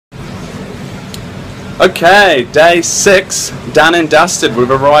Okay, day 6 done and dusted. We've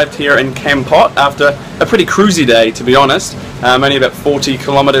arrived here in Cambodia after a pretty cruisy day, to be honest. Only about 40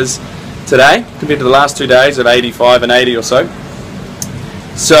 kilometres today compared to the last 2 days of 85 and 80 or so.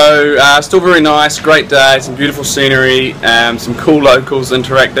 So still very nice, great day, some beautiful scenery, some cool locals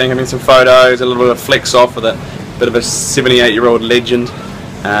interacting, having some photos, a little bit of flex off with a bit of a 78-year-old legend.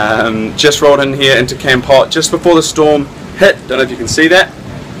 Just rolled in here into Cambodia just before the storm hit. Don't know if you can see that.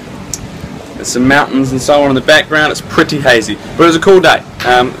 There's some mountains and so on in the background. It's pretty hazy, but it was a cool day.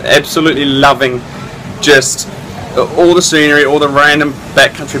 Absolutely loving just all the scenery, all the random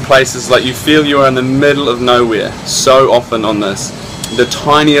backcountry places. Like, you feel you're in the middle of nowhere so often on this. The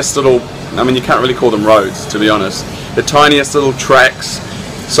tiniest little, I mean, you can't really call them roads, to be honest. The tiniest little tracks,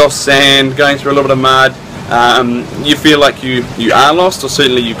 soft sand, going through a little bit of mud. You feel like you are lost, or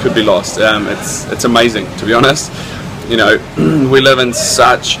certainly you could be lost. It's amazing, to be honest. You know, we live in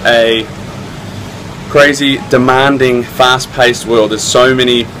such a crazy, demanding, fast-paced world. There's so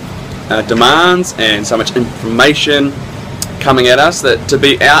many demands and so much information coming at us that to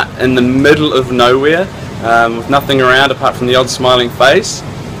be out in the middle of nowhere with nothing around apart from the odd smiling face,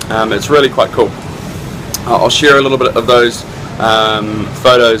 it's really quite cool. I'll share a little bit of those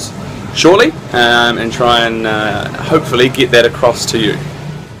photos shortly and try and hopefully get that across to you.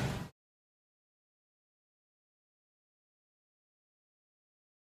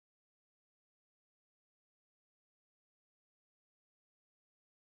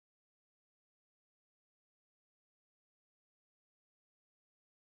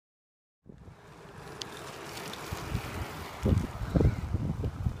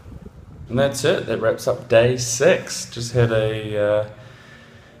 And that's it. That wraps up day 6. Just had a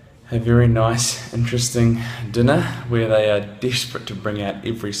very nice, interesting dinner where they are desperate to bring out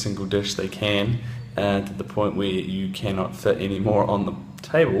every single dish they can to the point where you cannot fit any more on the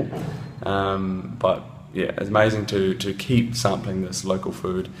table. But yeah, it's amazing to keep sampling this local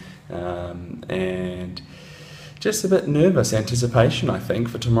food and just a bit nervous anticipation, I think,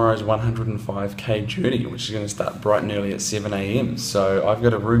 for tomorrow's 105k journey, which is going to start bright and early at 7 AM. So I've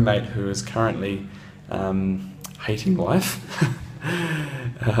got a roommate who is currently hating life,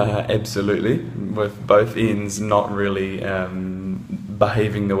 absolutely, with both ends not really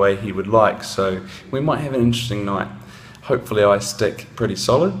behaving the way he would like. So we might have an interesting night. Hopefully I stick pretty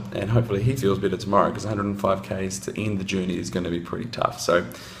solid, and hopefully he feels better tomorrow, because 105k's to end the journey is going to be pretty tough. So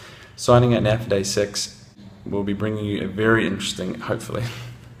signing out now for day 6. We'll be bringing you a very interesting, hopefully,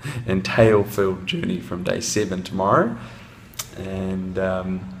 and tale-filled journey from day 7 tomorrow, and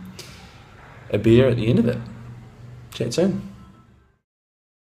a beer at the end of it. Chat soon.